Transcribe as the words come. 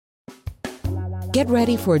Get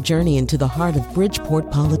ready for a journey into the heart of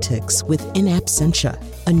Bridgeport politics with In Absentia,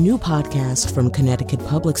 a new podcast from Connecticut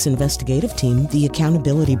Public's investigative team, The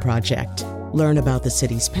Accountability Project. Learn about the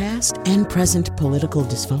city's past and present political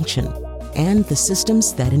dysfunction and the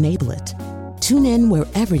systems that enable it. Tune in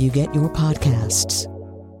wherever you get your podcasts.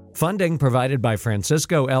 Funding provided by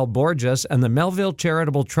Francisco L. Borges and the Melville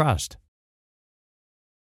Charitable Trust.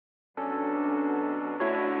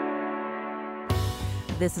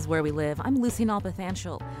 This is Where We Live. I'm Lucy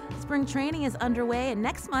Nalpathanchel. Spring training is underway, and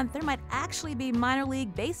next month there might actually be minor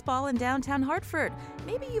league baseball in downtown Hartford.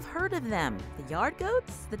 Maybe you've heard of them. The Yard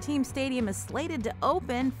Goats? The team stadium is slated to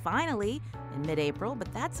open, finally, in mid-April,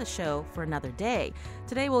 but that's a show for another day.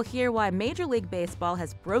 Today we'll hear why Major League Baseball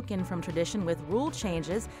has broken from tradition with rule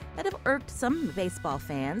changes that have irked some baseball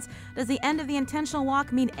fans. Does the end of the intentional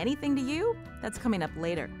walk mean anything to you? That's coming up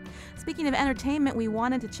later. Speaking of entertainment, we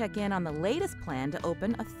wanted to check in on the latest plan to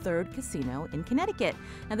open a third casino in Connecticut.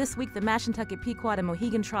 Now this week, the Mashantucket, Pequot, and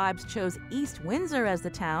Mohegan tribes chose East Windsor as the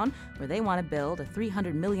town where they want to build a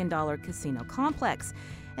 $300 million casino complex.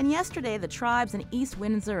 And yesterday, the tribes and East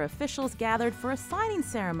Windsor officials gathered for a signing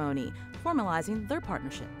ceremony, formalizing their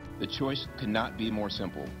partnership. The choice could not be more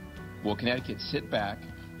simple. Will Connecticut sit back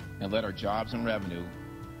and let our jobs and revenue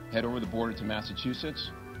head over the border to Massachusetts,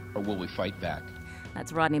 or will we fight back?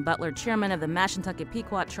 That's Rodney Butler, chairman of the Mashantucket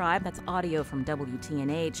Pequot tribe. That's audio from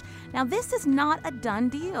WTNH. Now, this is not a done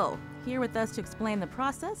deal. Here with us to explain the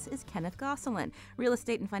process is Kenneth Gosselin, real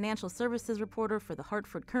estate and financial services reporter for the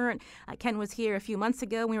Hartford Courant. Ken was here a few months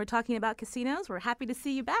ago when we were talking about casinos. We're happy to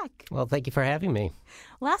see you back. Well, thank you for having me.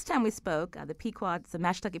 Last time we spoke, the Pequots, the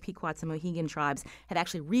Mashantucket Pequots and Mohegan tribes had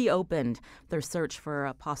actually reopened their search for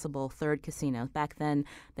a possible third casino. Back then,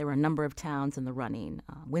 there were a number of towns in the running: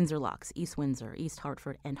 Windsor Locks, East Windsor, East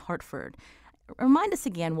Hartford, and Hartford. Remind us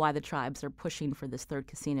again why the tribes are pushing for this third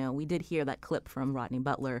casino. We did hear that clip from Rodney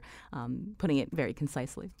Butler, putting it very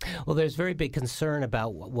concisely. Well, there's very big concern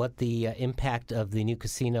about what the impact of the new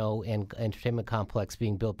casino and entertainment complex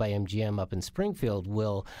being built by MGM up in Springfield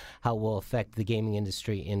how it will affect the gaming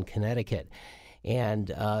industry in Connecticut. And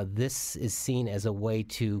this is seen as a way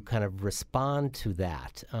to kind of respond to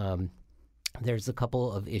that. There's a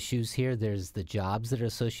couple of issues here. There's the jobs that are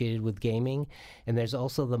associated with gaming, and there's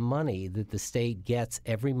also the money that the state gets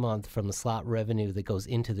every month from the slot revenue that goes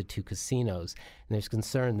into the two casinos. And there's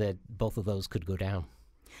concern that both of those could go down.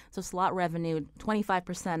 So slot revenue,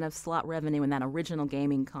 25% of slot revenue in that original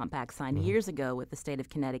gaming compact signed years ago with the state of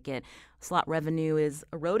Connecticut, slot revenue is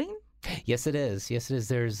eroding? Yes, it is. Yes, it is.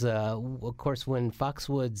 There's, of course, when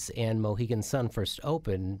Foxwoods and Mohegan Sun first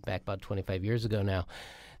opened, back about 25 years ago now,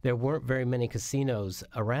 there weren't very many casinos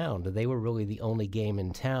around. They were really the only game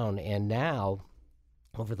in town. And now,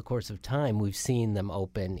 over the course of time, we've seen them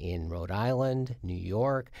open in Rhode Island, New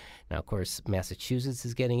York. Now, of course, Massachusetts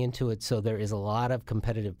is getting into it. So there is a lot of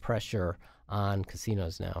competitive pressure on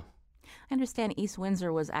casinos now. I understand East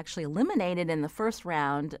Windsor was actually eliminated in the first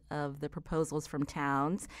round of the proposals from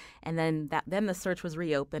towns, and then the search was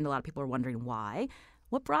reopened. A lot of people are wondering why.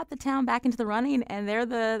 What brought the town back into the running, and they're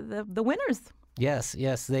the winners? Yes.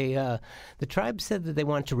 The tribe said that they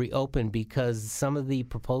wanted to reopen because some of the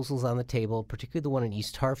proposals on the table, particularly the one in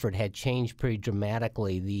East Hartford, had changed pretty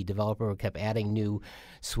dramatically. The developer kept adding new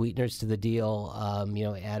sweeteners to the deal,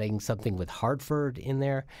 adding something with Hartford in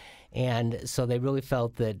there. And so they really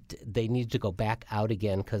felt that they needed to go back out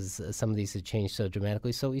again because some of these had changed so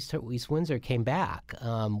dramatically. So East Windsor came back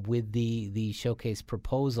with the showcase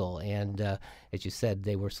proposal. And as you said,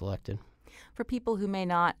 they were selected. For people who may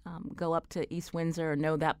not go up to East Windsor or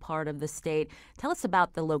know that part of the state, tell us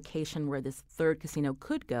about the location where this third casino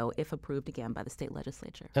could go if approved again by the state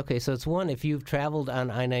legislature. Okay, so it's one, if you've traveled on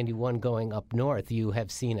I-91 going up north, you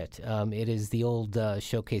have seen it. It is the old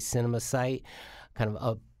Showcase Cinema site, kind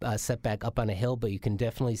of set back up on a hill, but you can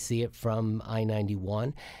definitely see it from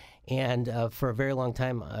I-91. And for a very long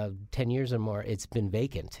time, 10 years or more, it's been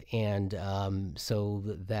vacant. And so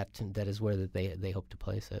that is where they hope to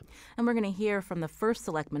place it. And we're going to hear from the first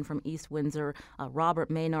selectman from East Windsor,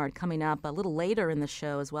 Robert Maynard, coming up a little later in the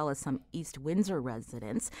show, as well as some East Windsor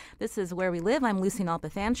residents. This is Where We Live. I'm Lucy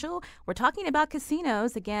Nalpathanchel. We're talking about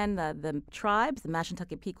casinos. Again, the tribes, the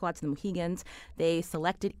Mashantucket Pequots and the Mohegans, they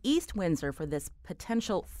selected East Windsor for this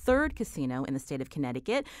potential third casino in the state of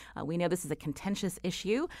Connecticut. We know this is a contentious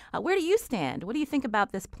issue. Where do you stand? What do you think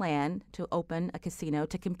about this plan to open a casino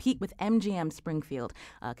to compete with MGM Springfield,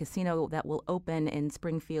 a casino that will open in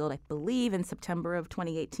Springfield, I believe, in September of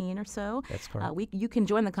 2018 or so? That's correct. You can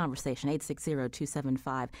join the conversation,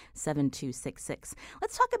 860-275-7266.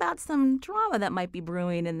 Let's talk about some drama that might be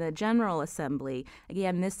brewing in the General Assembly.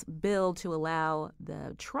 Again, this bill to allow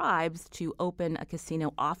the tribes to open a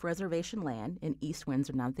casino off reservation land in East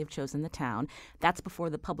Windsor, now that they've chosen the town. That's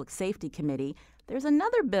before the Public Safety Committee. There's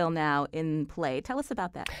another bill now in play. Tell us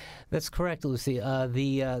about that. That's correct, Lucy.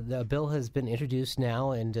 The bill has been introduced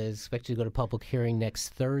now and is expected to go to public hearing next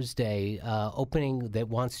Thursday, that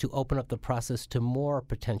wants to open up the process to more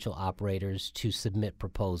potential operators to submit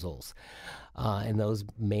proposals. And those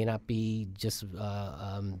may not be just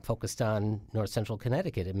focused on North Central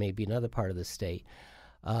Connecticut. It may be another part of the state.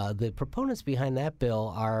 The proponents behind that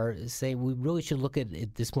bill are saying we really should look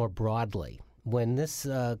at this more broadly. When this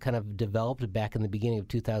kind of developed back in the beginning of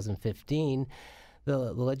 2015, the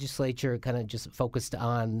legislature kind of just focused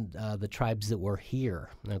on the tribes that were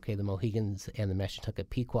here, okay, the Mohegans and the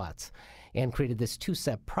Mashantucket Pequots, and created this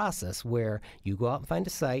two-step process where you go out and find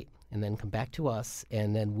a site and then come back to us,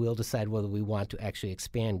 and then we'll decide whether we want to actually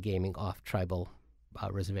expand gaming off tribal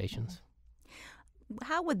reservations.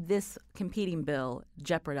 How would this competing bill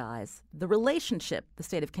jeopardize the relationship the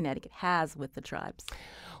state of Connecticut has with the tribes?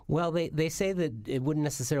 Well, they say that it wouldn't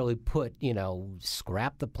necessarily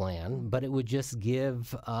scrap the plan, but it would just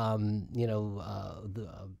give, the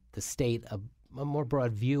state a more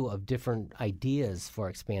broad view of different ideas for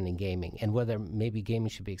expanding gaming and whether maybe gaming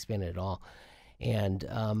should be expanded at all. And,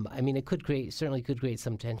 it certainly could create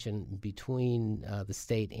some tension between the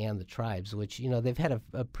state and the tribes, which, they've had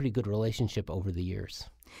a pretty good relationship over the years.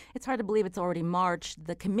 It's hard to believe it's already March.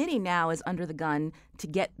 The committee now is under the gun to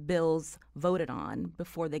get bills voted on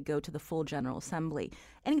before they go to the full General Assembly.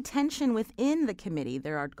 Any tension within the committee?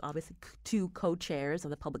 There are obviously two co-chairs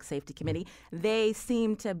of the Public Safety Committee. They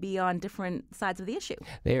seem to be on different sides of the issue.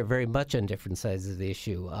 They are very much on different sides of the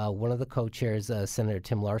issue. One of the co-chairs, Senator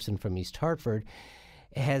Tim Larson from East Hartford,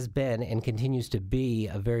 has been and continues to be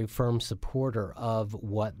a very firm supporter of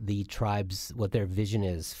what the tribes, what their vision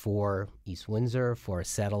is for East Windsor, for a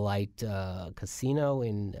satellite casino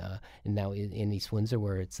now in East Windsor,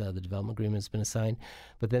 where it's the development agreement has been assigned.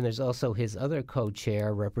 But then there's also his other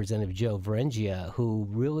co-chair, Representative Joe Varengia, who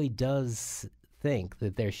really does think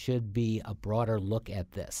that there should be a broader look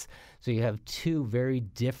at this. So you have two very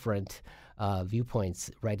different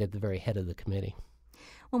viewpoints right at the very head of the committee.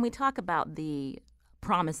 When we talk about the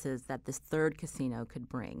promises that this third casino could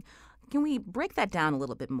bring, can we break that down a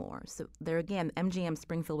little bit more? So there again, MGM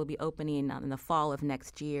Springfield will be opening in the fall of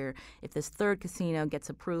next year. If this third casino gets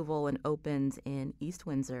approval and opens in East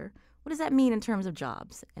Windsor, what does that mean in terms of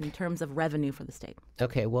jobs and in terms of revenue for the state?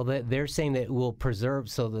 Okay, well, they're saying that we'll preserve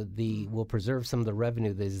some of the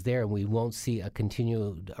revenue that is there, and we won't see a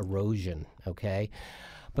continued erosion. Okay.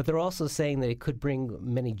 But they're also saying that it could bring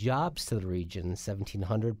many jobs to the region,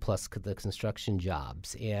 1,700 plus the construction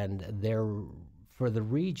jobs. And for the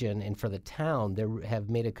region and for the town, they have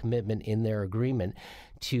made a commitment in their agreement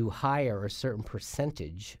to hire a certain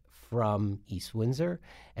percentage from East Windsor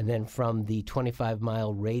and then from the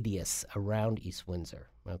 25-mile radius around East Windsor.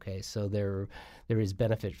 Okay, so there is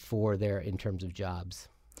benefit in terms of jobs.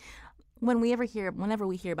 Whenever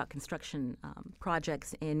we hear about construction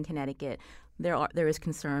projects in Connecticut, there is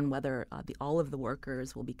concern whether all of the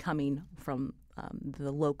workers will be coming from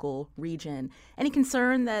the local region. Any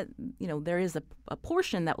concern that there is a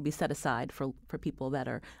portion that will be set aside for people that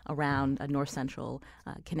are around North Central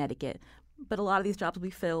Connecticut, but a lot of these jobs will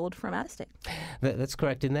be filled from out of state. That's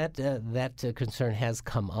correct, and that concern has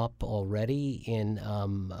come up already in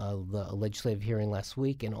the legislative hearing last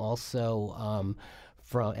week, and also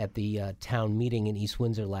at the town meeting in East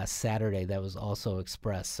Windsor last Saturday. That was also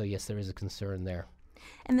expressed. So yes, there is a concern there.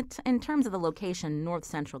 And in terms of the location, North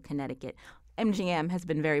Central Connecticut, MGM has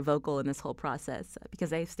been very vocal in this whole process because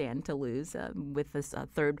they stand to lose with this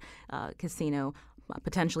third casino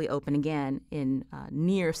potentially open again in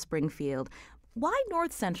near Springfield. Why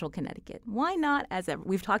North Central Connecticut? Why not,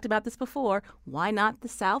 we've talked about this before, why not the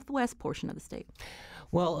southwest portion of the state?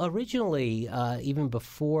 Well, originally, even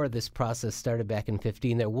before this process started back in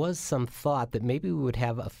 2015, there was some thought that maybe we would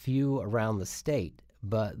have a few around the state.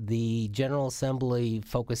 But the General Assembly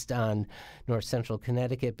focused on North Central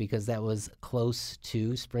Connecticut because that was close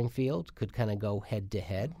to Springfield, could kind of go head to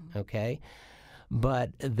head, okay? But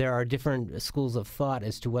there are different schools of thought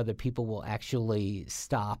as to whether people will actually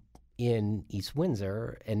stop in East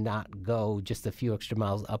Windsor and not go just a few extra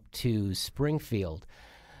miles up to Springfield.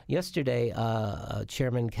 Yesterday,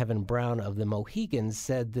 Chairman Kevin Brown of the Mohegans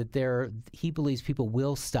said that he believes people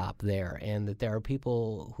will stop there, and that there are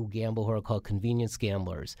people who gamble who are called convenience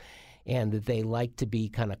gamblers, and that they like to be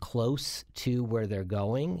kind of close to where they're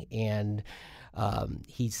going. And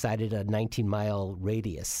he cited a 19-mile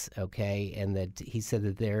radius, okay, and that he said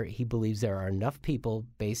that he believes there are enough people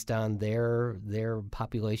based on their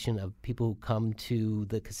population of people who come to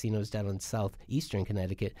the casinos down in southeastern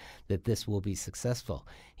Connecticut that this will be successful.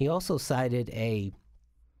 He also cited a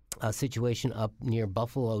situation up near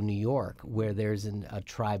Buffalo, New York, where there's a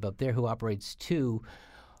tribe up there who operates two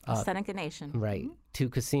Seneca Nation. Right. Two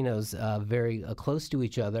casinos very close to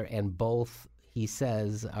each other, and both, he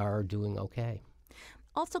says, are doing okay.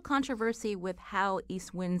 Also controversy with how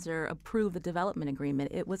East Windsor approved the development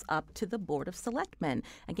agreement. It was up to the Board of Selectmen.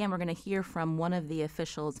 Again, we're going to hear from one of the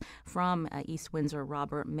officials from East Windsor,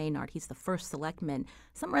 Robert Maynard. He's the first selectman.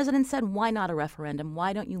 Some residents said, why not a referendum?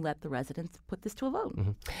 Why don't you let the residents put this to a vote?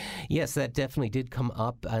 Mm-hmm. Yes, that definitely did come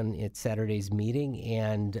up at Saturday's meeting,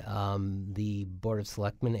 and the Board of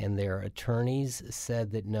Selectmen and their attorneys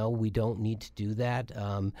said that, no, we don't need to do that.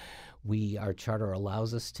 Our charter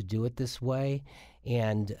allows us to do it this way.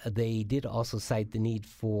 And they did also cite the need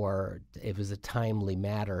it was a timely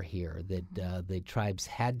matter here, that the tribes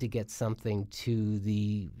had to get something to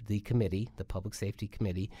the committee, the Public Safety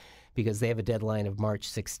Committee, because they have a deadline of March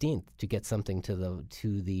 16th to get something to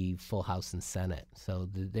the full House and Senate. So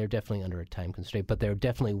they're definitely under a time constraint. But there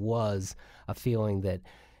definitely was a feeling that,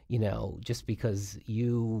 just because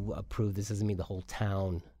you approve this doesn't mean the whole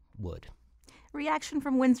town would. Reaction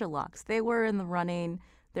from Windsor Locks. They were in the running.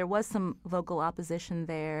 There was some local opposition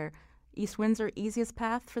there. East Windsor, easiest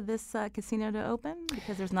path for this casino to open,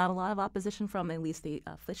 because there's not a lot of opposition from at least the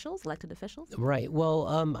elected officials? Right. Well,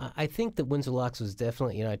 I think that Windsor Locks was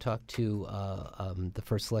definitely, I talked to the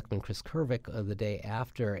first selectman, Chris Kervick, the day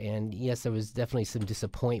after, and yes, there was definitely some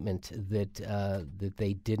disappointment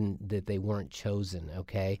that they weren't chosen,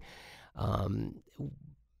 okay?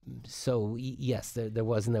 So, yes, there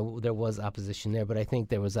was opposition there, but I think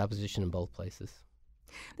there was opposition in both places.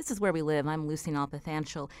 This is Where We Live. I'm Lucy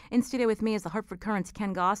Nalpathanchel. In studio with me is the Hartford Courant's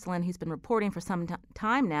Ken Gosselin, who's been reporting for some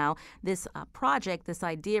time now this project, this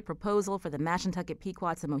proposal for the Mashantucket,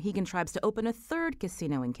 Pequots, and Mohegan tribes to open a third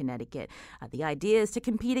casino in Connecticut. The idea is to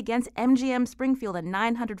compete against MGM Springfield, a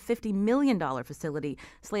 $950 million facility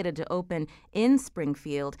slated to open in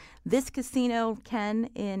Springfield. This casino, Ken,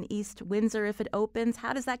 in East Windsor, if it opens,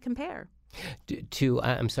 how does that compare? To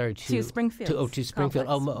Springfield. To Springfield.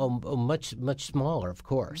 Complex. Much smaller, of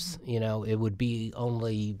course. Mm-hmm. It would be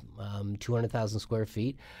only 200,000 square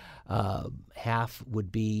feet. Half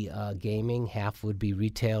would be gaming, half would be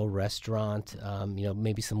retail, restaurant,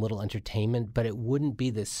 maybe some little entertainment, but it wouldn't be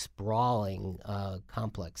this sprawling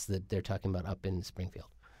complex that they're talking about up in Springfield.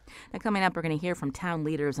 Now, coming up, we're going to hear from town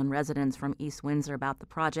leaders and residents from East Windsor about the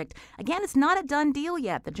project. Again, it's not a done deal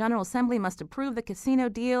yet. The General Assembly must approve the casino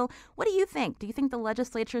deal. What do you think? Do you think the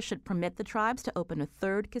legislature should permit the tribes to open a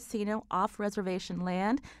third casino off reservation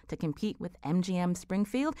land to compete with MGM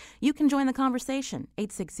Springfield? You can join the conversation,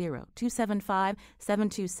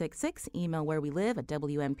 860-275-7266. Email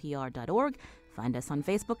wherewelive@wnpr.org. Find us on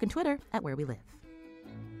Facebook and Twitter at Where We Live.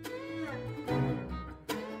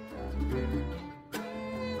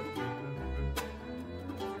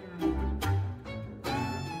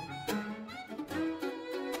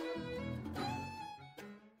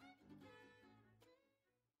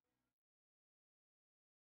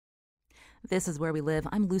 This is Where We Live.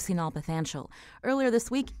 I'm Lucy Nalpathanchel. Earlier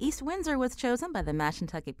this week, East Windsor was chosen by the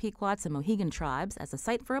Mashantucket, Pequots, and Mohegan tribes as a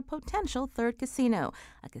site for a potential third casino,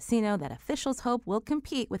 a casino that officials hope will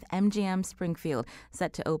compete with MGM Springfield,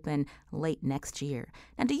 set to open late next year.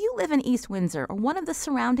 Now, do you live in East Windsor or one of the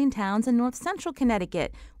surrounding towns in north central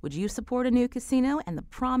Connecticut? Would you support a new casino and the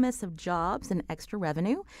promise of jobs and extra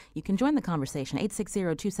revenue? You can join the conversation,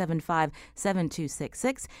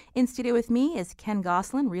 860-275-7266. In studio with me is Ken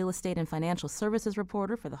Gosselin, real estate and financial services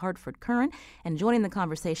reporter for the Hartford Courant, and joining the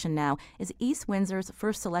conversation now is East Windsor's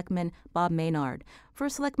First Selectman, Bob Maynard.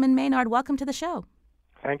 First Selectman Maynard, welcome to the show.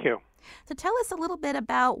 Thank you. So tell us a little bit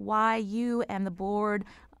about why you and the board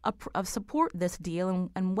support this deal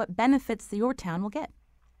and what benefits your town will get.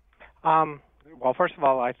 Well, first of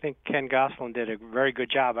all, I think Ken Gosselin did a very good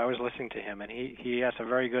job. I was listening to him, and he has a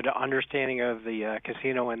very good understanding of the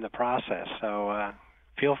casino and the process. So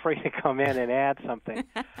feel free to come in and add something.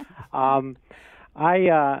 I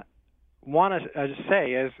want to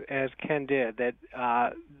say, as Ken did, that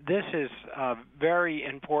this is very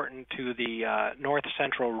important to the north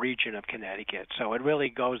central region of Connecticut. So it really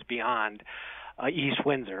goes beyond East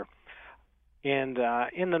Windsor. And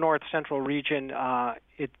in the north central region,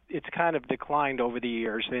 it's kind of declined over the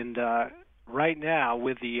years. And right now,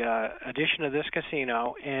 with the addition of this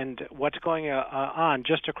casino and what's going on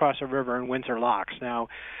just across the river in Windsor Locks. Now,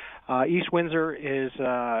 East Windsor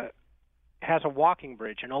has a walking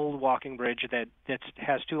bridge, an old walking bridge that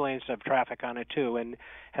has 2 lanes of traffic on it too, and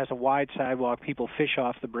has a wide sidewalk. People fish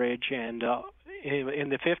off the bridge, and in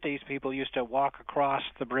the 50s, people used to walk across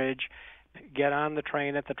the bridge, get on the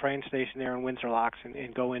train at the train station there in Windsor Locks,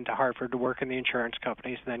 and go into Hartford to work in the insurance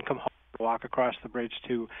companies, and then come home, walk across the bridge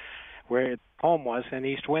to where home was in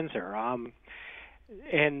East Windsor.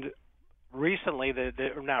 And recently,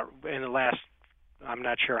 not in the last, I'm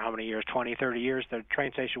not sure how many years, 20, 30 years, the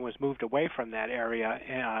train station was moved away from that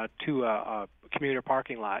area to a commuter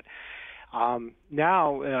parking lot.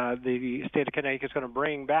 Now, the state of Connecticut is going to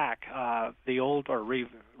bring back the old, or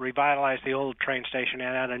revitalize the old train station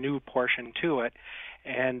and add a new portion to it,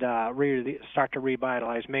 and start to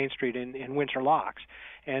revitalize Main Street in Windsor Locks.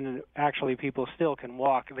 And actually, people still can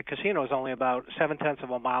walk. The casino is only about 0.7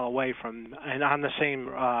 of a mile away from, and on the same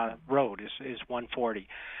road is 140.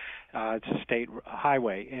 It's a state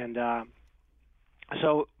highway, and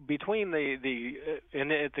so between the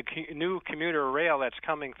new commuter rail that's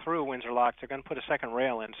coming through Windsor Locks, they're going to put a second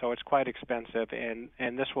rail in, so it's quite expensive, and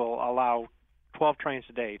this will allow 12 trains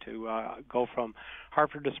a day to go from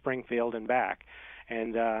Hartford to Springfield and back,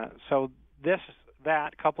 and so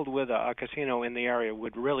that coupled with a casino in the area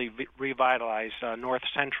would really revitalize north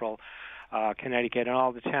central Connecticut and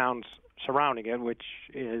all the towns surrounding it, which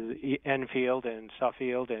is Enfield and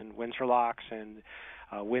Suffield and Windsor Locks and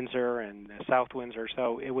Windsor and South Windsor.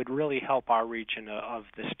 So it would really help our region of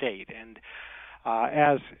the state. And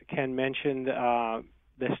as Ken mentioned,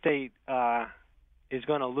 the state is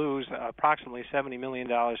going to lose approximately $70 million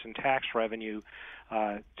in tax revenue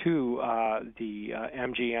to the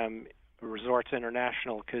MGM Resorts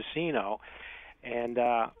International Casino. And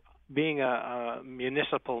being a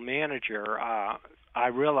municipal manager, I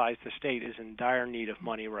realize the state is in dire need of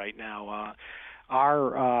money right now.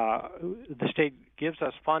 The state gives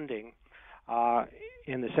us funding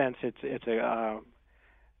in the sense it's a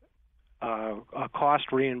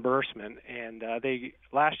cost reimbursement, and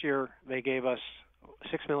last year they gave us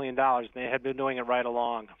 $6 million. They had been doing it right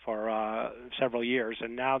along for several years,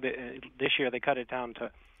 and now this year they cut it down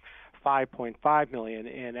to $5.5 million,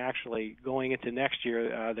 and actually going into next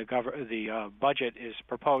year, the budget is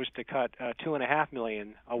proposed to cut $2.5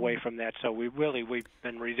 million away from that. So we've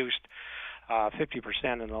been reduced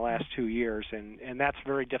 50% in the last 2 years, and that's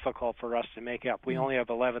very difficult for us to make up. We only have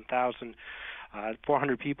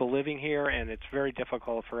 11,400 people living here, and it's very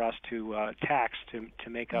difficult for us to tax to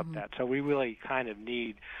make up that. So we really kind of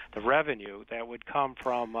need the revenue that would come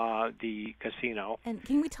from the casino. And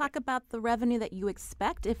can we talk about the revenue that you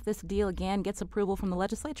expect if this deal again gets approval from the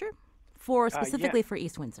legislature, specifically for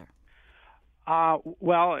East Windsor?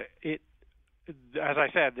 Well, as I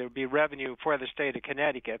said, there would be revenue for the state of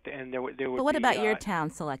Connecticut, and there would. But what about your town,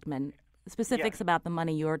 Selectman? Specifics about the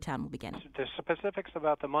money your town will be getting. The specifics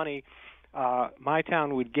about the money my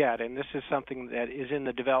town would get, and this is something that is in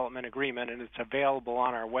the development agreement, and it's available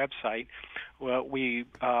on our website. Well, we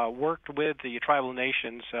worked with the tribal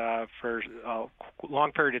nations for a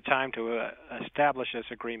long period of time to establish this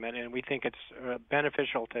agreement, and we think it's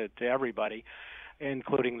beneficial to everybody,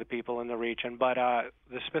 including the people in the region. But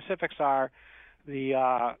the specifics are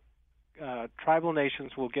the tribal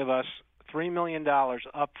nations will give us $3 million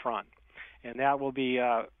up front, and that will be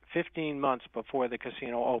 15 months before the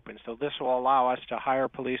casino opens. So this will allow us to hire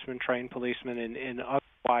policemen, train policemen, and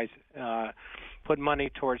otherwise put money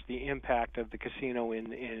towards the impact of the casino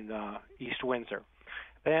in East Windsor.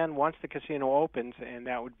 Then once the casino opens, and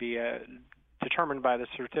that would be determined by the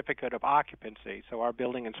certificate of occupancy, so our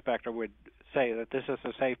building inspector would say that this is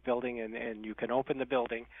a safe building and you can open the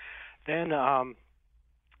building, then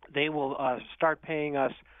they will start paying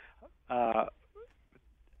us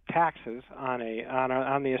taxes on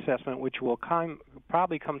the assessment, which will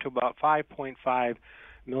probably come to about $5.5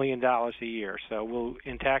 million a year. So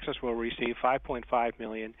in taxes we'll receive $5.5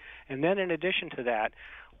 million, and then in addition to that,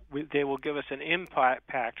 they will give us an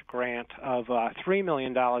impact grant of $3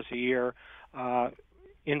 million a year,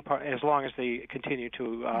 as long as they continue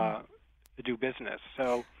to do business.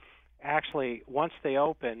 So actually, once they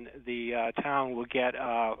open, the town will get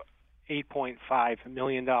 $8.5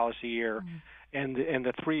 million a year. And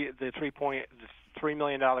the $3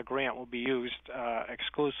 million grant will be used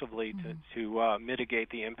exclusively to mitigate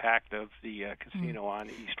the impact of the casino on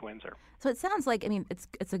East Windsor. So it sounds like, I mean,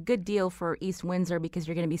 it's a good deal for East Windsor because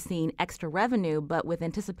you're going to be seeing extra revenue, but with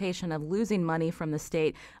anticipation of losing money from the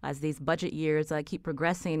state as these budget years keep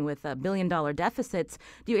progressing with billion-dollar deficits,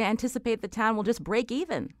 do you anticipate the town will just break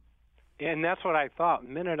even? And that's what I thought. The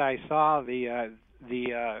minute I saw the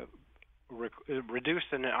reduced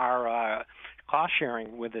in our cost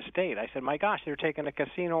sharing with the state, I said, my gosh, they're taking a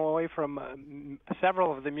casino away from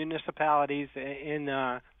several of the municipalities in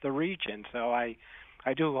the region. So I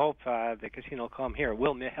do hope the casino will come here. It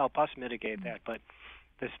will help us mitigate that, but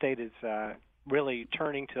the state is really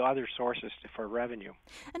turning to other sources for revenue.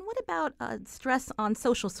 And what about stress on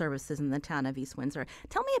social services in the town of East Windsor?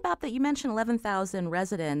 Tell me about that. You mentioned 11,000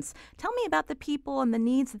 residents. Tell me about the people and the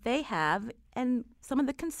needs that they have and some of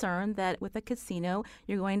the concern that with a casino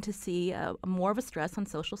you're going to see more of a stress on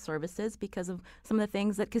social services because of some of the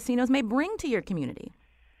things that casinos may bring to your community.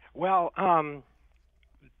 Well,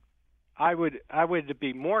 I would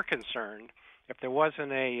be more concerned if there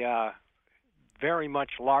wasn't a very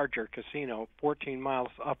much larger casino 14 miles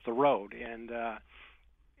up the road. And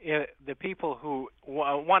the people who,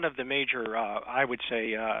 one of the major, I would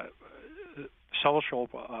say, social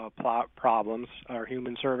problems or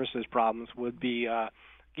human services problems would be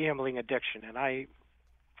gambling addiction. And I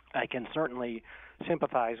can certainly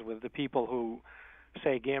sympathize with the people who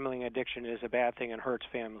say gambling addiction is a bad thing and hurts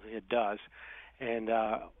families. It does. And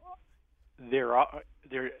the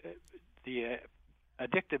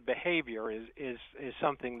addictive behavior is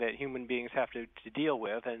something that human beings have to deal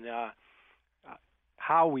with, and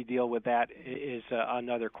how we deal with that is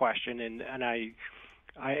another question.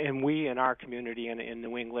 And we in our community and in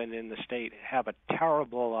New England and the state have a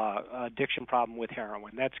terrible addiction problem with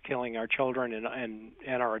heroin. That's killing our children and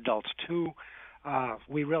our adults too.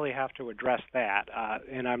 We really have to address that.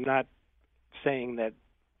 And I'm not saying that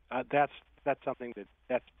that's something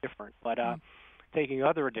that's different, but taking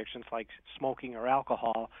other addictions like smoking or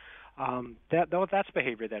alcohol, that's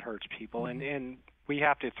behavior that hurts people, and we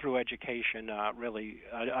have to, through education, really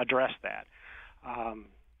address that.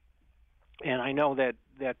 And I know that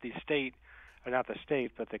the state, or not the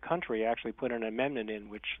state, but the country actually put an amendment in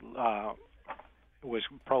which was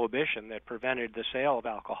prohibition that prevented the sale of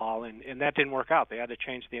alcohol, and that didn't work out. They had to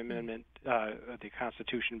change the amendment, the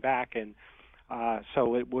Constitution back, and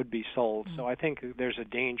so it would be sold. So I think there's a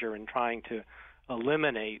danger in trying to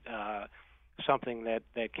eliminate something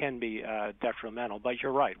that can be detrimental. But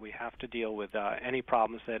you're right, we have to deal with any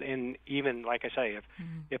problems that, even like I say,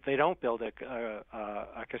 if they don't build a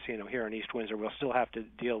casino here in East Windsor, we'll still have to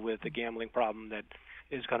deal with the gambling problem that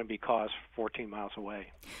is going to be caused 14 miles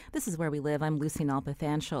away. This is Where We Live. I'm Lucy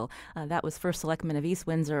Nalpathanchel. That was First Selectman of East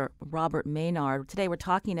Windsor, Robert Maynard. Today we're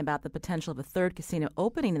talking about the potential of a third casino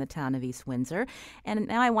opening in the town of East Windsor. And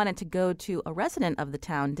now I wanted to go to a resident of the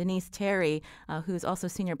town, Denise Terry, who's also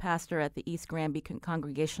senior pastor at the East Granby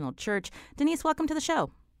Congregational Church. Denise, welcome to the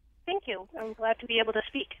show. Thank you. I'm glad to be able to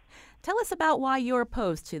speak. Tell us about why you're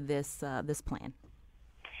opposed to this plan.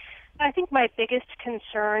 I think my biggest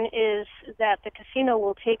concern is that the casino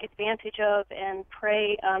will take advantage of and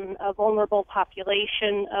prey on a vulnerable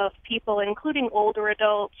population of people, including older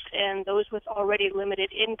adults and those with already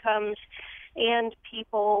limited incomes and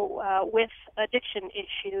people with addiction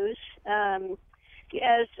issues.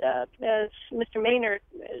 As Mr. Maynard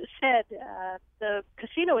said, the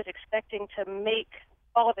casino is expecting to make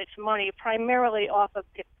all of its money primarily off of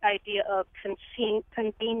the idea of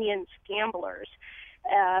convenience gamblers.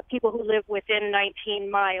 People who live within 19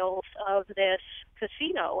 miles of this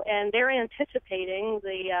casino, and they're anticipating,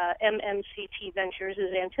 the MMCT Ventures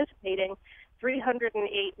is anticipating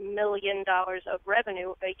 $308 million of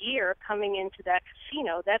revenue a year coming into that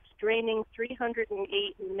casino. That's draining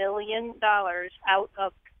 $308 million out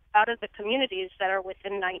of the communities that are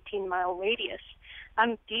within 19-mile radius.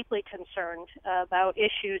 I'm deeply concerned about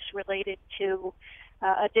issues related to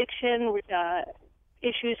addiction,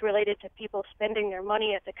 issues related to people spending their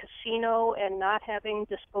money at the casino and not having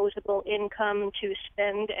disposable income to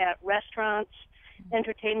spend at restaurants,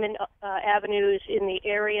 entertainment avenues in the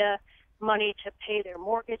area, money to pay their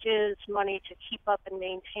mortgages, money to keep up and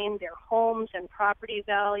maintain their homes and property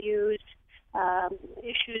values,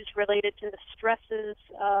 issues related to the stresses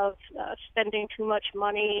of spending too much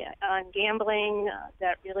money on gambling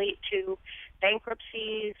that relate to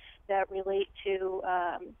bankruptcies, that relate to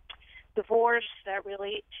divorce, that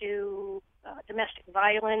relate to domestic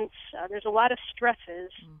violence. There's a lot of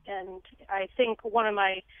stresses, and I think one of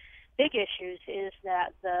my big issues is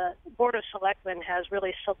that the Board of Selectmen has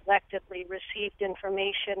really selectively received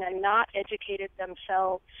information and not educated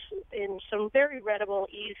themselves in some very readable,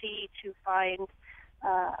 easy to find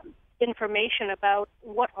information about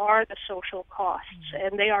what are the social costs,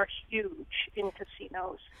 and they are huge in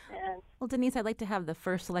casinos. And well, Denise, I'd like to have the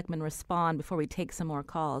First Selectman respond before we take some more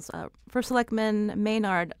calls. First Selectman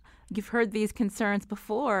Maynard, you've heard these concerns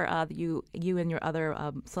before. You and your other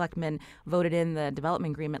selectmen voted in the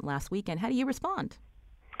development agreement last weekend. How do you respond?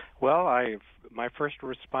 Well, my first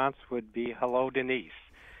response would be hello, Denise.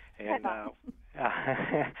 And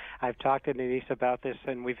I've talked to Denise about this,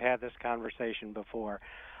 and we've had this conversation before.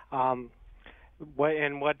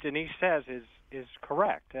 What Denise says is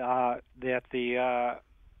correct. That the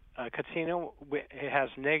casino has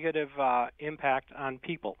negative impact on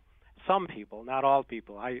people. Some people, not all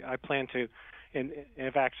people. I plan to, and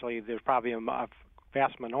if actually there's probably a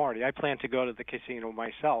vast minority. I plan to go to the casino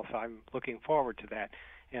myself. I'm looking forward to that,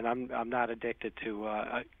 and I'm not addicted to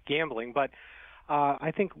gambling. But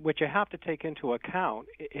I think what you have to take into account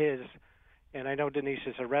is, and I know Denise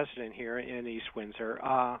is a resident here in East Windsor,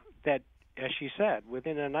 that, as she said,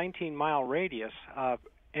 within a 19-mile radius,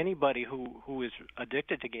 anybody who is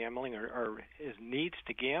addicted to gambling or needs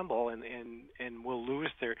to gamble and will lose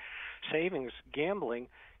their savings gambling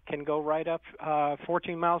can go right up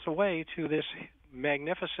 14 miles away to this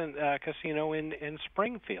magnificent casino in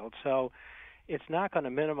Springfield. So it's not going to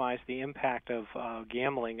minimize the impact of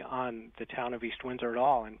gambling on the town of East Windsor at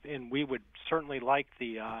all. And we would certainly like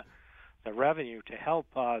the revenue to help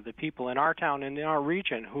the people in our town and in our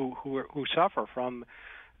region who suffer from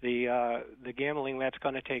the gambling that's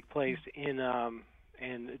going to take place in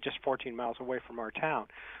just 14 miles away from our town.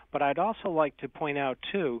 But I'd also like to point out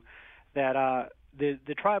too that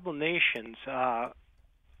the tribal nations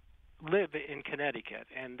live in Connecticut,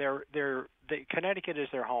 and Connecticut is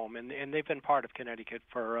their home, and they've been part of Connecticut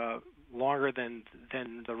for longer than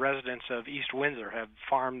the residents of East Windsor have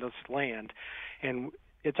farmed this land, and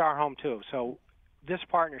it's our home too. So this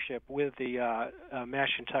partnership with the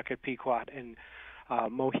Mashantucket, Pequot, and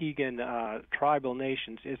Mohegan tribal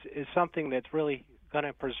nations is something that's really going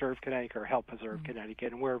to preserve Connecticut or help preserve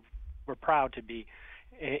Connecticut, and we're proud to be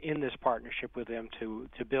in this partnership with them to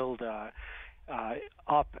build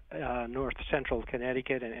up north central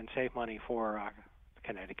Connecticut and save money for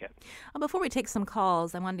Connecticut. Before we take some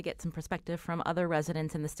calls, I wanted to get some perspective from other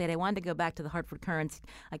residents in the state. I wanted to go back to the Hartford Courant's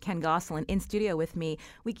Ken Gosselin in studio with me.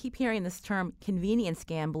 We keep hearing this term convenience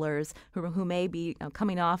gamblers who may be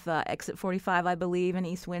coming off exit 45, I believe, in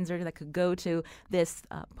East Windsor that could go to this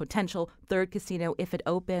potential third casino if it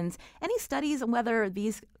opens. Any studies on whether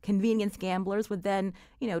these convenience gamblers would then,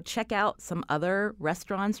 check out some other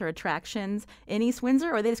restaurants or attractions in East Windsor,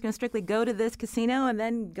 or are they just going to strictly go to this casino and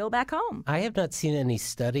then go back home? I have not seen any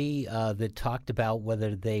study that talked about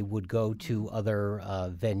whether they would go to other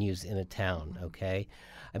venues in a town, okay?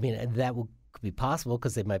 I mean, that could be possible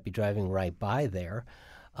because they might be driving right by there.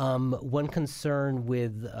 One concern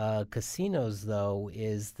with casinos, though,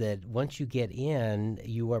 is that once you get in,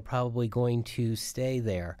 you are probably going to stay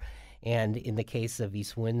there. And in the case of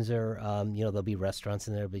East Windsor, there'll be restaurants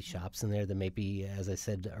in there, there'll be shops in there. There may be, as I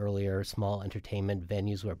said earlier, small entertainment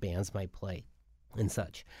venues where bands might play and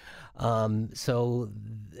such. So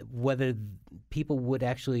whether people would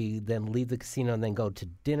actually then leave the casino and then go to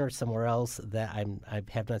dinner somewhere else, that I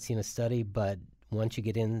have not seen a study, but once you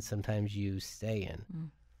get in, sometimes you stay in.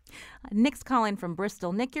 Nick's calling from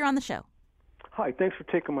Bristol. Nick, you're on the show. Hi, thanks for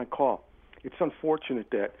taking my call. It's unfortunate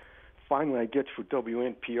that finally I get through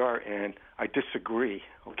WNPR and I disagree,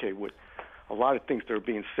 with a lot of things that are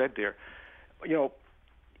being said there.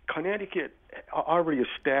 Connecticut already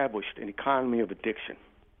established an economy of addiction.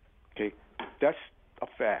 Okay, that's a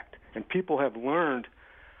fact, and people have learned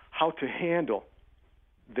how to handle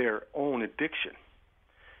their own addiction.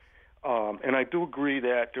 And I do agree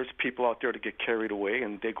that there's people out there that get carried away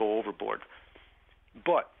and they go overboard.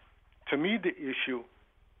 But to me, the issue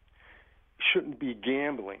shouldn't be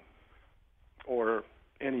gambling or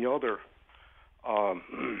any other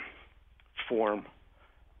form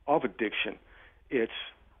of addiction. It's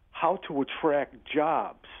how to attract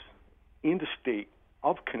jobs in the state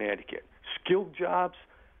of Connecticut, skilled jobs,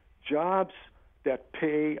 jobs that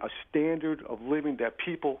pay a standard of living that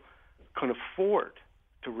people can afford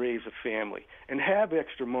to raise a family and have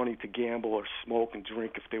extra money to gamble or smoke and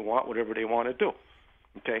drink if they want, whatever they want to do.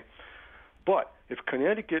 Okay? But if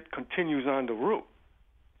Connecticut continues on the route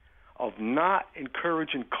of not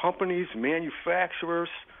encouraging companies, manufacturers,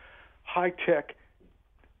 high tech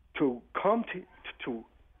to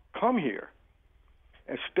come here,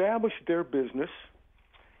 establish their business,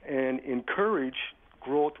 and encourage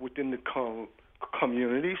growth within the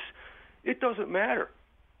communities, it doesn't matter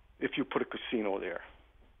if you put a casino there.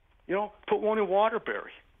 Put one in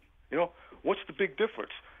Waterbury. What's the big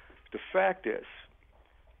difference? The fact is,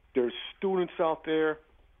 there's students out there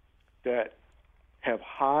that have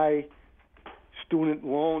high student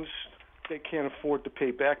loans they can't afford to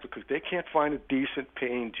pay back because they can't find a decent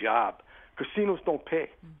paying job. Casinos don't pay,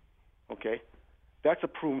 okay? That's a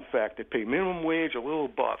proven fact. They pay minimum wage, a little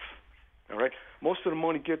above, all right? Most of the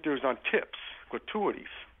money get there is on tips, gratuities,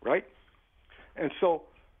 right? And so,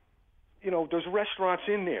 there's restaurants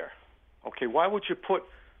in there, okay? Why would you put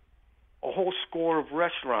a whole score of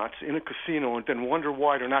restaurants in a casino and then wonder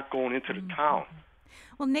why they're not going into the town?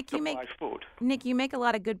 Well, Nick, to buy food. Nick, you make a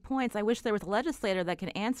lot of good points. I wish there was a legislator that can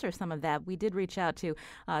answer some of that. We did reach out to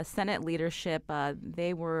Senate leadership.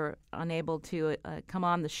 They were unable to come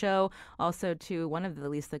on the show. Also to one of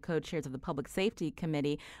the co-chairs of the Public Safety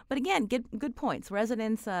Committee. But again, good points.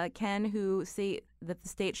 Residents, Ken, who see that the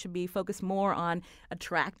state should be focused more on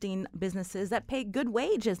attracting businesses that pay good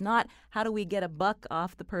wages, not how do we get a buck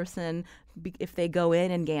off the person if they go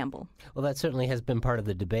in and gamble. Well, that certainly has been part of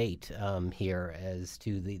the debate here as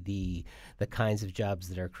to the kinds of jobs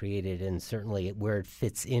that are created and certainly where it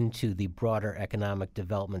fits into the broader economic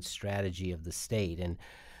development strategy of the state. And,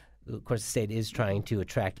 of course, the state is trying to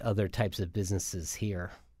attract other types of businesses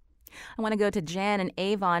here. I want to go to Jan and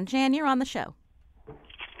Avon. Jan, you're on the show.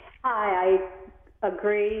 Hi, I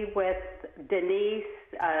agree with Denise,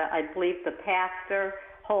 I believe the pastor,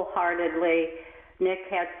 wholeheartedly. Nick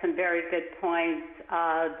had some very good points.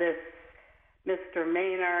 This Mr.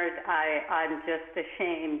 Maynard, I'm just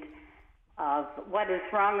ashamed of what is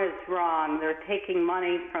wrong is wrong. They're taking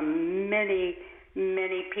money from many,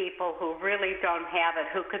 many people who really don't have it,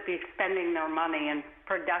 who could be spending their money in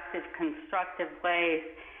productive, constructive ways,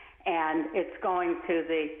 and it's going to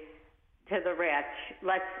the rich.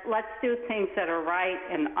 Let's do things that are right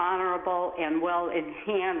and honorable and will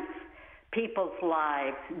enhance people's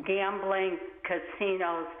lives. Gambling,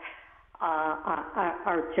 casinos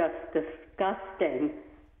are just disgusting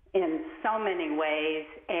in so many ways,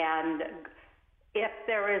 and if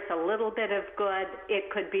there is a little bit of good, it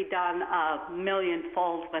could be done a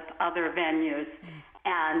millionfold with other venues.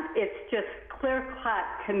 And it's just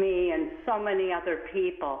clear-cut to me and so many other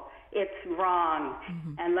people. It's wrong.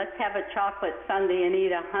 And let's have a chocolate sundae and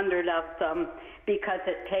eat 100 of them because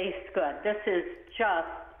it tastes good. This is just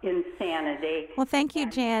insanity. Well, thank you,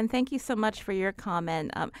 Jan. Thank you so much for your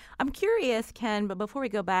comment. I'm curious, Ken, but before we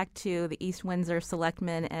go back to the East Windsor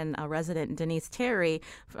Selectman and resident Denise Terry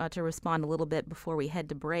to respond a little bit before we head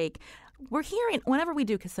to break, we're hearing whenever we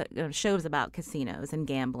do shows about casinos and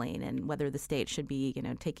gambling and whether the state should be,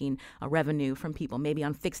 taking a revenue from people maybe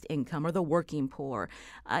on fixed income or the working poor,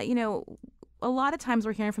 a lot of times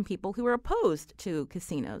we're hearing from people who are opposed to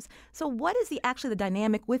casinos. So what is actually the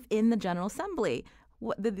dynamic within the General Assembly?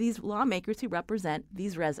 These lawmakers who represent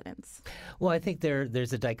these residents? Well, I think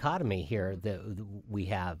there's a dichotomy here that we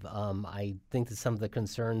have. I think that some of the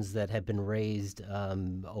concerns that have been raised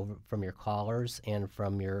over from your callers and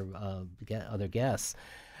from your other guests,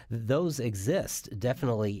 those exist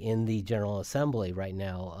definitely in the General Assembly right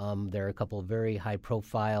now. There are a couple of very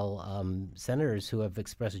high-profile senators who have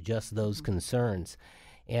expressed just those concerns.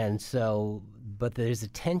 And so, but there's a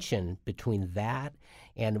tension between that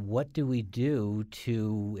and what do we do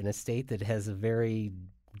in a state that has a very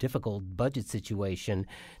difficult budget situation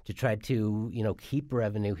to try to, keep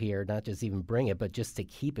revenue here, not just even bring it, but just to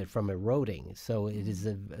keep it from eroding. So there's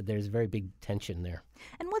a very big tension there.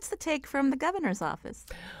 And what's the take from the governor's office?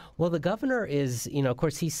 Well, the governor is, of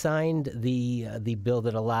course, he signed the bill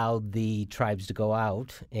that allowed the tribes to go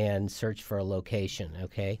out and search for a location,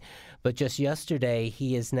 okay? But just yesterday,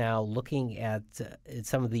 he is now looking at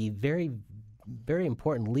some of the very, very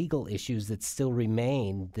important legal issues that still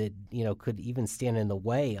remain that, could even stand in the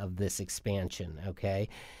way of this expansion, okay,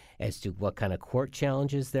 as to what kind of court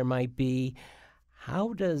challenges there might be.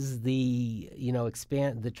 How does the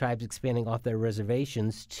tribes expanding off their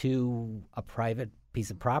reservations to a private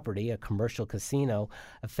piece of property, a commercial casino,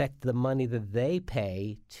 affect the money that they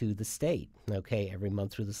pay to the state, okay, every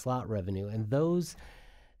month through the slot revenue? And those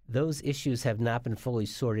issues have not been fully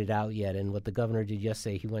sorted out yet. And what the governor did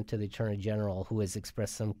yesterday, he went to the Attorney General, who has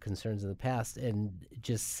expressed some concerns in the past, and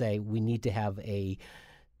just say we need to have a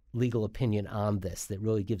legal opinion on this that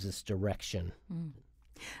really gives us direction.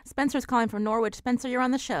 Spencer's calling from Norwich. Spencer, you're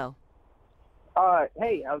on the show.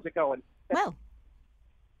 Hey, how's it going? Well.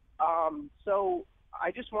 So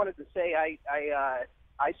I just wanted to say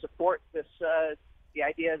I support this the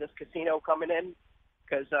idea of this casino coming in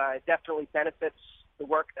because it definitely benefits the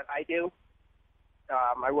work that I do.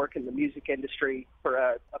 I work in the music industry for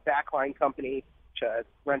a backline company which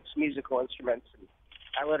rents musical instruments. And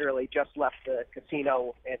I literally just left the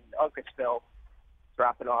casino in Uncasville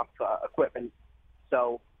dropping off equipment.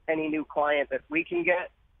 So any new client that we can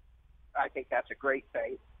get, I think that's a great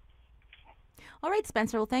thing. All right,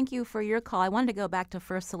 Spencer. Well, thank you for your call. I wanted to go back to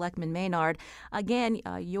First Selectman Maynard. Again,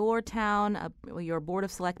 your town, your Board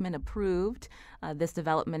of Selectmen approved this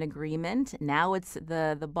development agreement. Now it's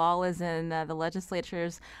the ball is in the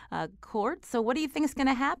legislature's court. So what do you think is going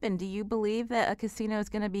to happen? Do you believe that a casino is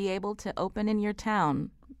going to be able to open in your town?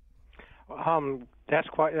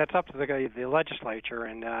 That's up to the legislature,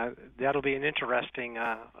 and that'll be an interesting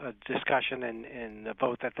discussion and the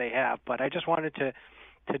vote that they have. But I just wanted to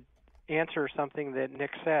answer something that Nick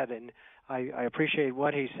said, and I appreciate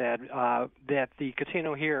what he said, that the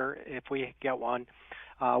casino here, if we get one,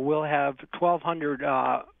 will have 1,200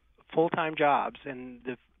 full-time jobs, and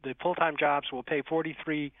the full-time jobs will pay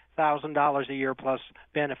 $43,000 a year plus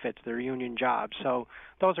benefits. They're union jobs, so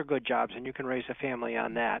those are good jobs, and you can raise a family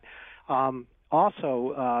on that.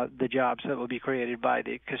 Also, the jobs that will be created by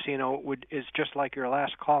the casino is just like your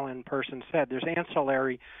last call-in person said. There's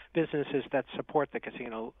ancillary businesses that support the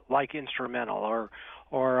casino, like instrumental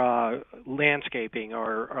or landscaping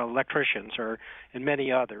or electricians and many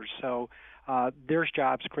others. So there's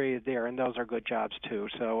jobs created there, and those are good jobs too.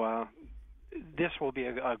 So this will be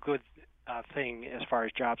a good thing as far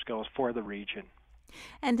as jobs goes for the region.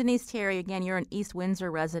 And Denise Terry, again, you're an East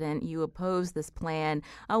Windsor resident. You oppose this plan.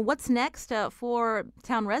 What's next for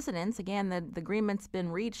town residents? Again, the agreement's been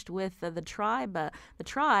reached with the tribes.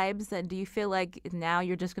 Do you feel like now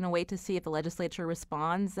you're just going to wait to see if the legislature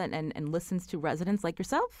responds and listens to residents like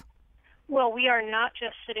yourself? Well, we are not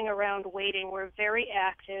just sitting around waiting. We're very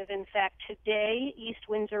active. In fact, today, East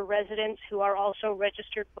Windsor residents who are also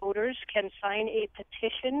registered voters can sign a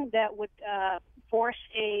petition that would force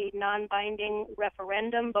a non-binding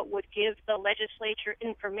referendum, but would give the legislature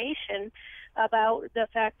information about the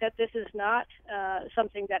fact that this is not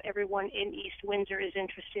something that everyone in East Windsor is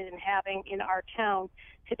interested in having in our town.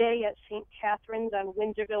 Today at St. Catherine's on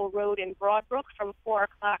Windsorville Road in Broadbrook from 4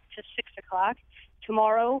 o'clock to 6 o'clock.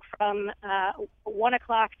 Tomorrow from 1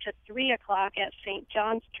 o'clock to 3 o'clock at St.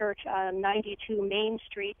 John's Church on 92 Main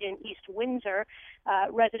Street in East Windsor.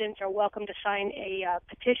 Residents are welcome to sign a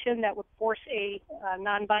petition that would force a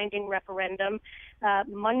non-binding referendum.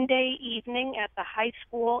 Monday evening at the high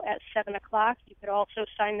school at 7 o'clock, you could also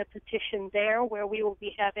sign the petition there, where we will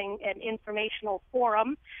be having an informational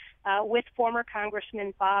forum with former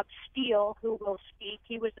Congressman Bob Steele, who will speak.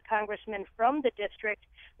 He was the congressman from the district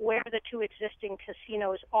where the two existing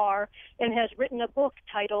casinos are, and has written a book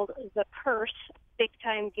titled The Curse,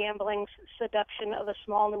 Big-Time Gambling's Seduction of a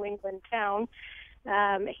Small New England Town.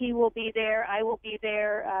 He will be there. I will be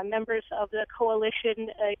there. Members of the Coalition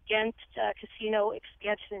Against Casino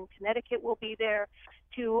Expansion in Connecticut will be there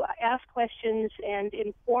to ask questions and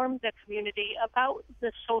inform the community about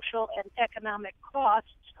the social and economic costs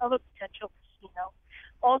of a potential casino.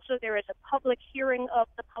 Also, there is a public hearing of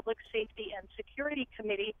the Public Safety and Security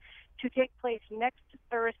Committee to take place next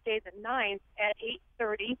Thursday the 9th at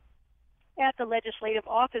 8:30 at the Legislative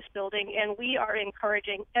Office Building, and we are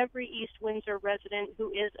encouraging every East Windsor resident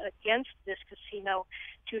who is against this casino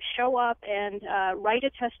to show up and write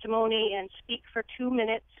a testimony and speak for 2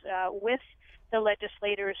 minutes with the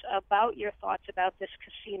legislators about your thoughts about this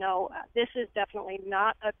casino. This is definitely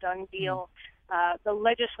not a done deal. The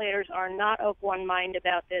legislators are not of one mind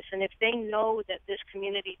about this, and if they know that this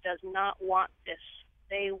community does not want this,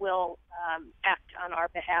 they will act on our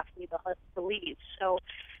behalf, we believe. So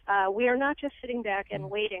we are not just sitting back and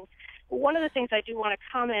waiting. One of the things I do want to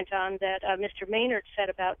comment on that Mr. Maynard said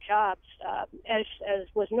about jobs, as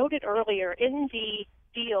was noted earlier, in the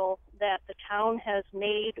deal that the town has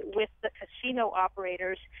made with the casino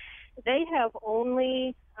operators, they have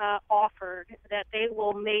only offered that they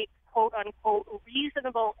will make quote-unquote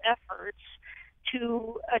reasonable efforts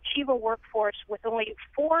to achieve a workforce with only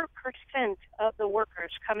 4% of the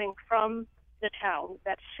workers coming from the town.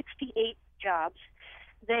 That's 68 jobs.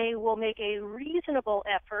 They will make a reasonable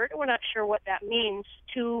effort, we're not sure what that means,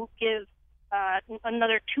 to give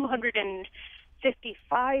another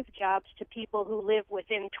 255 jobs to people who live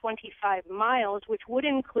within 25 miles, which would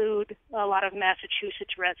include a lot of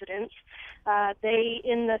Massachusetts residents. They,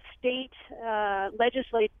 in the state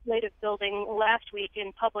legislative building last week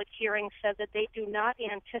in public hearing, said that they do not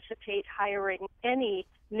anticipate hiring any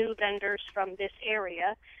new vendors from this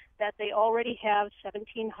area, that they already have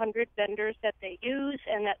 1,700 vendors that they use,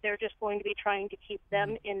 and that they're just going to be trying to keep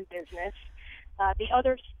them in business. The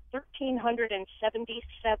other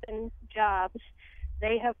 1,377 jobs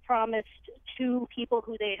they have promised to people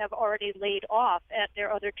who they have already laid off at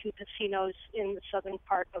their other 2 casinos in the southern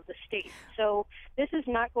part of the state. So this is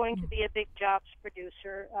not going to be a big jobs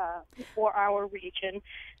producer for our region.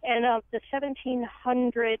 And of the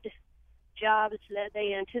 1,700 jobs that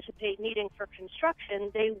they anticipate needing for construction,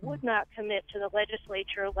 they would not commit to the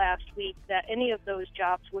legislature last week that any of those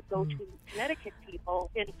jobs would go to Connecticut people.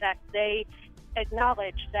 In fact, they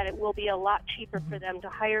acknowledge that it will be a lot cheaper for them to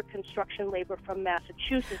hire construction labor from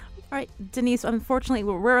Massachusetts. All right, Denise, unfortunately,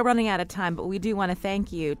 we're running out of time, but we do want to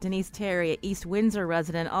thank you. Denise Terry, East Windsor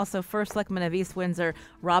resident, also First Selectman of East Windsor,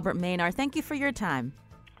 Robert Maynard. Thank you for your time.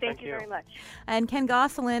 Thank you very much. And Ken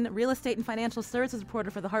Gosselin, real estate and financial services reporter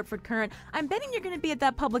for the Hartford Courant. I'm betting you're going to be at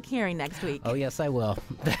that public hearing next week. Oh, yes, I will.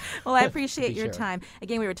 Well, I appreciate your time.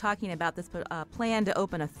 Again, we were talking about this plan to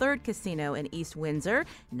open a 3rd casino in East Windsor.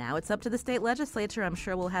 Now it's up to the state legislature. I'm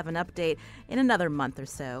sure we'll have an update in another month or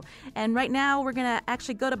so. And right now, we're going to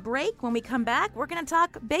actually go to break. When we come back, we're going to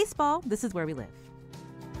talk baseball. This is Where We Live.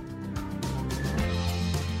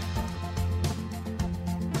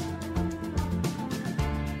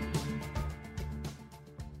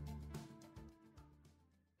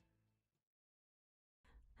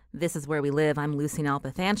 This is Where We Live. I'm Lucy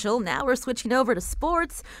Nalpathanchel. Now we're switching over to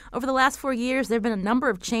sports. Over the last 4 years, there have been a number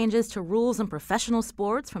of changes to rules in professional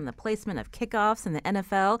sports, from the placement of kickoffs in the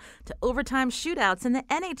NFL to overtime shootouts in the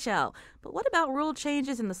NHL. But what about rule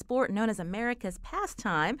changes in the sport known as America's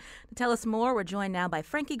pastime? To tell us more, we're joined now by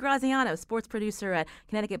Frankie Graziano, sports producer at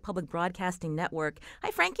Connecticut Public Broadcasting Network.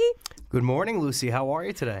 Hi, Frankie. Good morning, Lucy. How are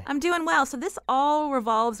you today? I'm doing well. So this all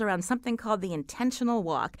revolves around something called the intentional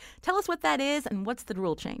walk. Tell us what that is and what's the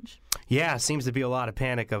rule change? Yeah, seems to be a lot of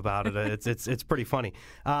panic about it. It's pretty funny.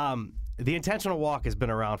 The intentional walk has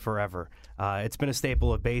been around forever. It's been a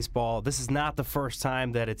staple of baseball. This is not the first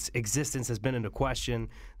time that its existence has been into question.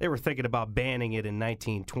 They were thinking about banning it in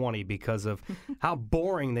 1920 because of how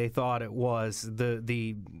boring they thought it was,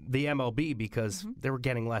 the MLB, because they were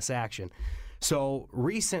getting less action. So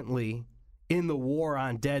recently, in the war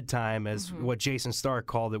on dead time, as what Jason Stark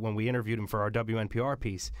called it when we interviewed him for our WNPR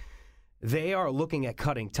piece, they are looking at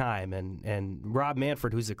cutting time. And Rob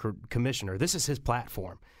Manfred, who's the commissioner, this is his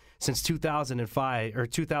platform. Since 2005 or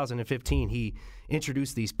 2015, he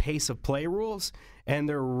introduced these pace of play rules, and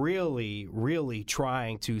they're really, really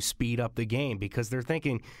trying to speed up the game because they're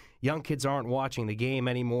thinking young kids aren't watching the game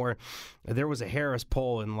anymore. There was a Harris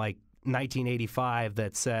poll in like 1985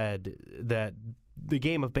 that said that the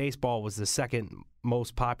game of baseball was the second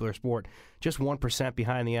most popular sport, just 1%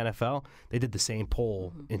 behind the NFL. They did the same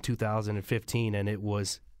poll in 2015, and it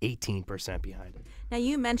was 18% behind it. Now,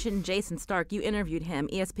 you mentioned Jason Stark. You interviewed him,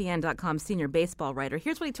 ESPN.com senior baseball writer.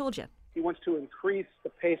 Here's what he told you. He wants to increase the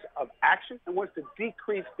pace of action and wants to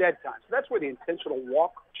decrease dead time. So that's where the intentional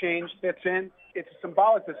walk change fits in. It's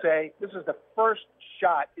symbolic to say this is the first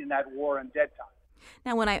shot in that war on dead time.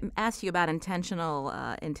 Now, when I asked you about intentional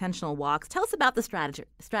walks, tell us about the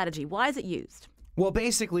strategy. Why is it used? Well,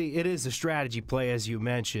 basically, it is a strategy play, as you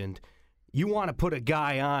mentioned. You want to put a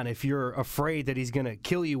guy on if you're afraid that he's going to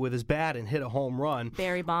kill you with his bat and hit a home run.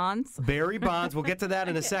 Barry Bonds. Barry Bonds. We'll get to that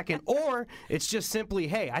in a second. Or it's just simply,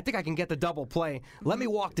 hey, I think I can get the double play. Let me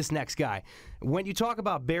walk this next guy. When you talk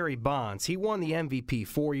about Barry Bonds, he won the MVP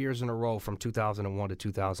 4 years in a row from 2001 to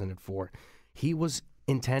 2004. He was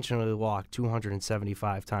intentionally walked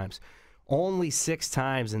 275 times. Only 6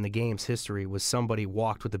 times in the game's history was somebody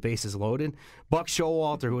walked with the bases loaded. Buck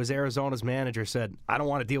Showalter, who was Arizona's manager, said, I don't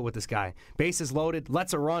want to deal with this guy. Bases loaded,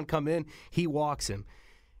 lets a run come in, he walks him.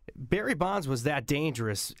 Barry Bonds was that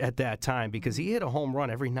dangerous at that time because he hit a home run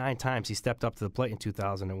every 9 times he stepped up to the plate in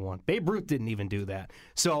 2001. Babe Ruth didn't even do that.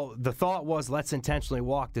 So the thought was, let's intentionally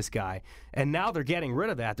walk this guy. And now they're getting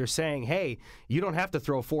rid of that. They're saying, hey, you don't have to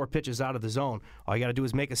throw 4 pitches out of the zone. All you got to do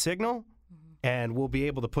is make a signal, and we'll be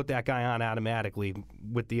able to put that guy on automatically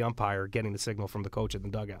with the umpire getting the signal from the coach in the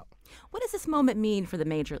dugout. What does this moment mean for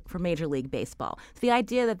Major League Baseball? So the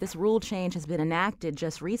idea that this rule change has been enacted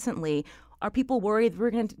just recently, are people worried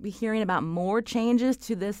we're going to be hearing about more changes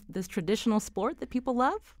to this traditional sport that people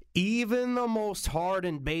love? Even the most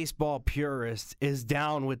hardened baseball purist is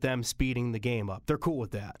down with them speeding the game up. They're cool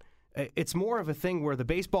with that. It's more of a thing where the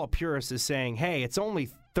baseball purist is saying, hey, it's only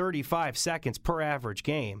 35 seconds per average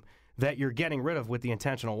game that you're getting rid of with the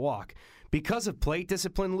intentional walk. Because of plate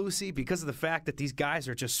discipline, Lucy, because of the fact that these guys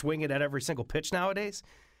are just swinging at every single pitch nowadays,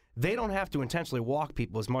 they don't have to intentionally walk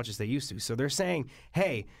people as much as they used to. So they're saying,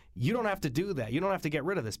 hey, you don't have to do that. You don't have to get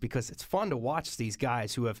rid of this because it's fun to watch these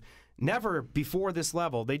guys who have never before this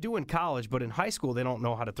level. They do in college, but in high school they don't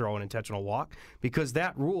know how to throw an intentional walk because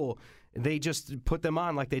that rule They just put them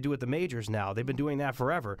on like they do at the majors now. They've been doing that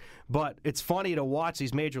forever. But it's funny to watch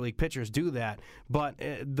these Major League pitchers do that. But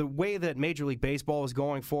the way that Major League Baseball is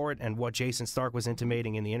going for it, and what Jason Stark was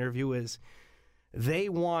intimating in the interview, is they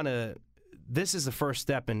want to – this is the first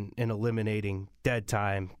step in eliminating dead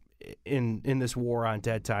time in this war on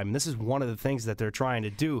dead time. And this is one of the things that they're trying to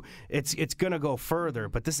do. It's going to go further,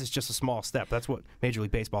 but this is just a small step. That's what Major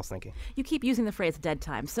League Baseball's thinking. You keep using the phrase dead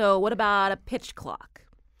time. So what about a pitch clock?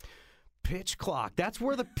 Pitch clock. That's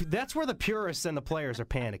where the purists and the players are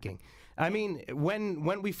panicking. I mean,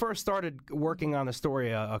 when we first started working on the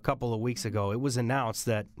story a couple of weeks ago, it was announced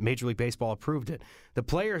that Major League Baseball approved it. The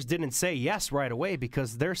players didn't say yes right away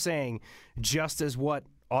because they're saying, just as what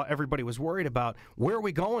everybody was worried about, where are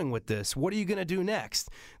we going with this? What are you going to do next?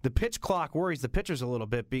 The pitch clock worries the pitchers a little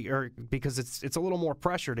bit because it's a little more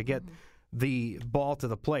pressure to get the ball to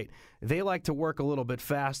the plate. They like to work a little bit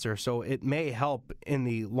faster, so it may help in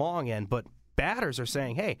the long end, but batters are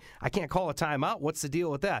saying, hey, I can't call a timeout. What's the deal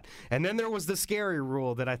with that? And then there was the scary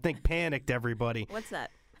rule that I think panicked everybody. What's that?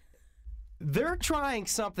 They're trying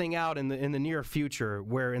something out in the near future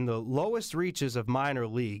where in the lowest reaches of minor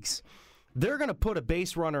leagues, they're going to put a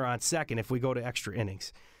base runner on second if we go to extra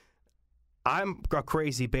innings. I'm a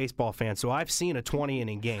crazy baseball fan, so I've seen a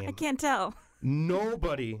 20-inning game. I can't tell.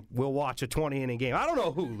 Nobody will watch a 20-inning game. I don't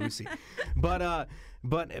know who, Lucy. But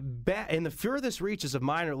in the furthest reaches of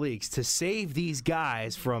minor leagues, to save these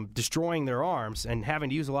guys from destroying their arms and having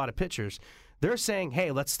to use a lot of pitchers, they're saying,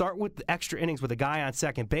 hey, let's start with extra innings with a guy on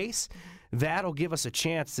second base. That'll give us a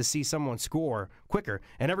chance to see someone score quicker.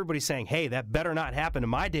 And everybody's saying, hey, that better not happen in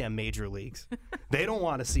my damn major leagues. They don't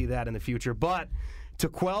want to see that in the future. But to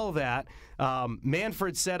quell that,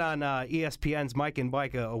 Manfred said on ESPN's Mike and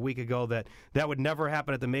Mike a week ago that would never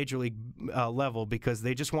happen at the major league level because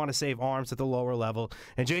they just want to save arms at the lower level.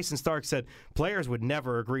 And Jason Stark said players would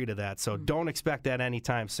never agree to that, so don't expect that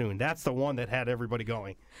anytime soon. That's the one that had everybody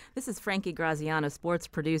going. This is Frankie Graziano, sports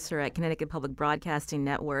producer at Connecticut Public Broadcasting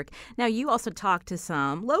Network. Now, you also talk to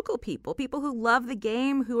some local people who love the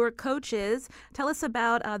game, who are coaches. Tell us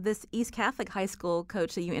about this East Catholic high school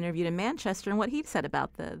coach that you interviewed in Manchester and what he said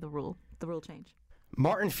about the rule change.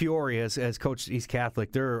 Martin Fiore, as coach East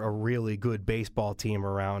Catholic, they're a really good baseball team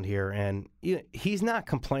around here, and he's not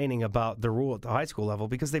complaining about the rule at the high school level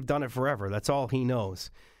because they've done it forever. That's all he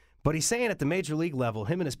knows. But he's saying at the major league level,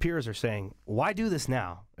 him and his peers are saying, why do this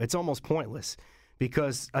now? It's almost pointless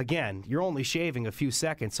because, again, you're only shaving a few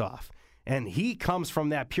seconds off. And he comes from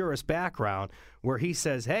that purist background where he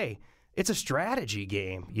says, hey, it's a strategy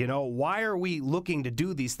game. Why are we looking to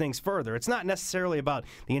do these things further? It's not necessarily about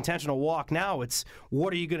the intentional walk now. It's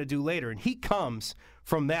what are you going to do later? And he comes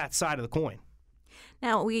from that side of the coin.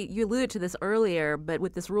 Now, you alluded to this earlier, but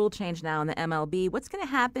with this rule change now in the MLB, what's going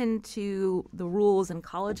to happen to the rules in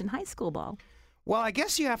college and high school ball? Well, I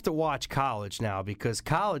guess you have to watch college now because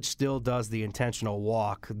college still does the intentional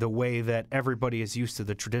walk the way that everybody is used to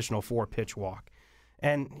the traditional 4-pitch walk.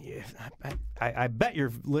 And I bet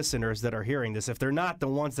your listeners that are hearing this, if they're not the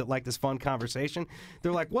ones that like this fun conversation,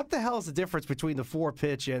 they're like, what the hell is the difference between the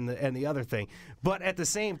 4-pitch and the other thing? But at the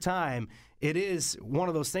same time, it is one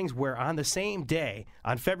of those things where on the same day,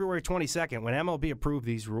 on February 22nd, when MLB approved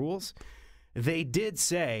these rules, they did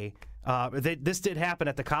say this did happen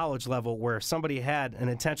at the college level where somebody had an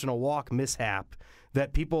intentional walk mishap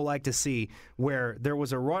that people like to see, where there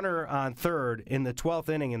was a runner on third in the 12th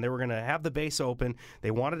inning and they were going to have the base open.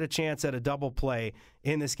 They wanted a chance at a double play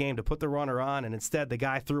in this game to put the runner on, and instead the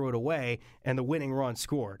guy threw it away and the winning run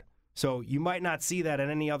scored. So you might not see that at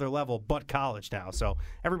any other level but college now. So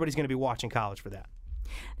everybody's going to be watching college for that.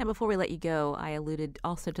 Now, before we let you go, I alluded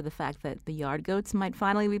also to the fact that the Yard Goats might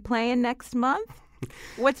finally be playing next month.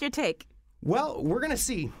 What's your take? Well, we're going to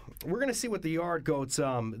see. We're going to see what the Yard Goats.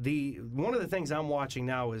 One of the things I'm watching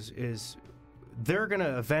now is they're going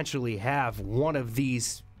to eventually have one of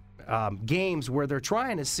these games where they're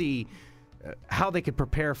trying to see how they could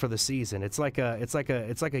prepare for the season. It's like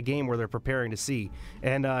a game where they're preparing to see.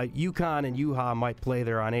 And UConn and UHA might play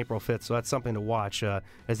there on April 5th, so that's something to watch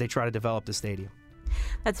as they try to develop the stadium.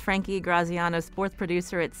 That's Frankie Graziano, sports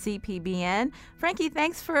producer at CPBN. Frankie,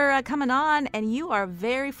 thanks for coming on, and you are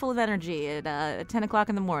very full of energy at 10 o'clock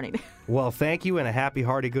in the morning. Well, thank you, and a happy,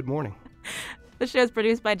 hearty good morning. The show is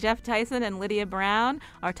produced by Jeff Tyson and Lydia Brown.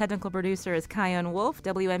 Our technical producer is Kion Wolf.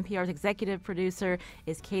 WNPR's executive producer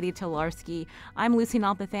is Katie Tolarski. I'm Lucy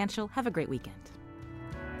Nalpathanchel. Have a great weekend.